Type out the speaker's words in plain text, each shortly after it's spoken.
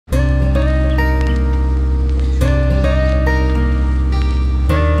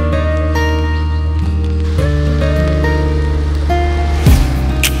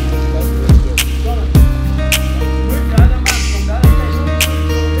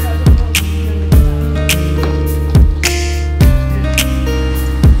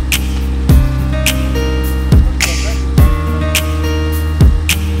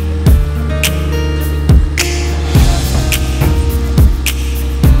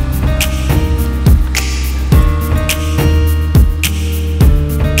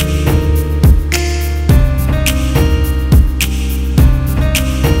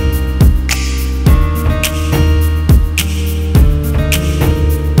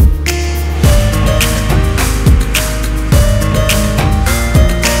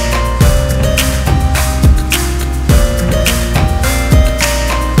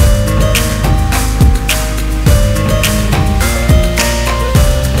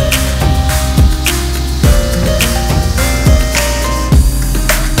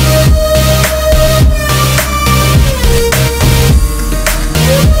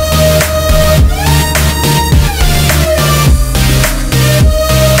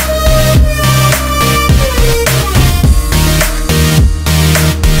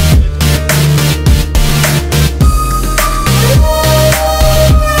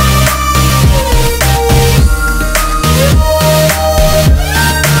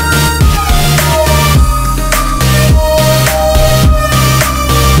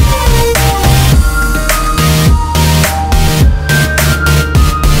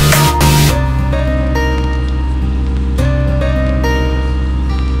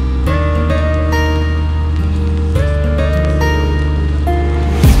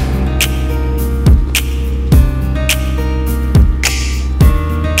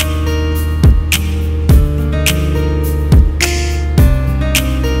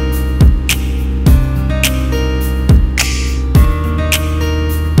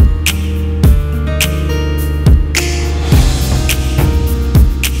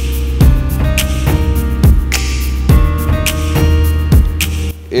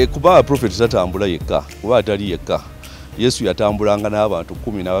Kuba prophet tatambula yekka, kuba atali yekka. Yesu yatambulanga n'abantu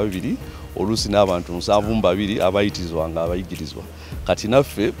 12 oluusi n'abantu 72 abayitirizwanga abayigirizwa. Kati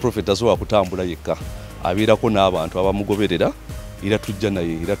naffe prophet tasobola kutambula yekka, abeerako n'abantu abamugoberera era tujja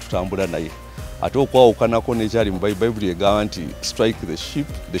naye era tutambula naye. Ate okwawukanako n'ekyali mu Bayibuli egamba nti strike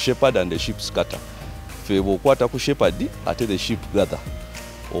the shepherd and the sheep scatter. Ffe bw'okwata ku shepherd ate the sheep gather.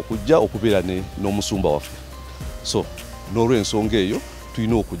 Okujja okubeera n'omusumba waffe. So n'olw'ensonga eyo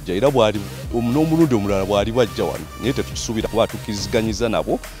tulina okujja era n'omulundi omulala bw'ali bwajja wano naye tetukisuubira kuba tukkirizganyiza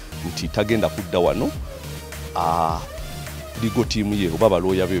nabo nti tagenda kudda wano. Ligo tiimu ye oba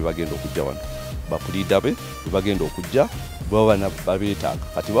balooya be bagenda okujja wano, bapuliida be bagenda okujja baba babeetaaga.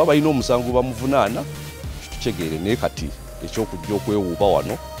 Kati baba balina omusango bamuvunaana tutegeere, naye kati ekyokujja okwewuuba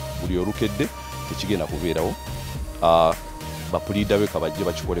wano buli olukedde tekigenda kubeerawo. Bapuliida be kabajje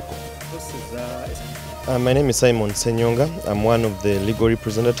bakikoleko. My name is Simon Senyonga. I'm one of the legal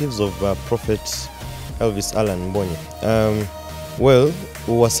representatives of Prophet Elvis Mbonye. Well,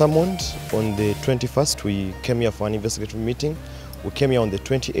 we were summoned on the 21st. We came here for an investigative meeting. We came here on the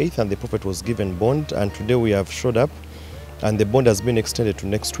 28th and the Prophet was given bond, and today we have showed up and the bond has been extended to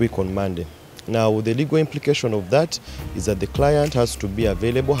next week on Monday. Now, the legal implication of that is that the client has to be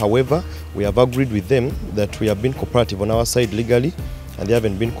available. However, we have agreed with them that we have been cooperative on our side legally and they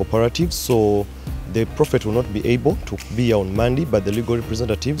haven't been cooperative, so the Prophet will not be able to be here on Monday, but the legal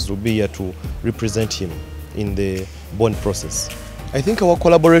representatives will be here to represent him in the bond process. I think our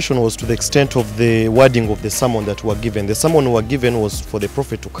collaboration was to the extent of the wording of the summon that were given. The summon we were given was for the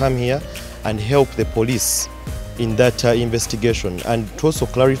Prophet to come here and help the police in that investigation and to also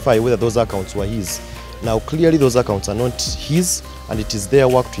clarify whether those accounts were his. Now, clearly those accounts are not his and it is their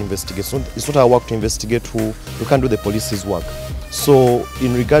work to investigate. So it's not our work to investigate who can't do the police's work. So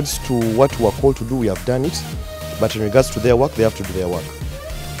in regards to what we are called to do, we have done it, but in regards to their work, they have to do their work.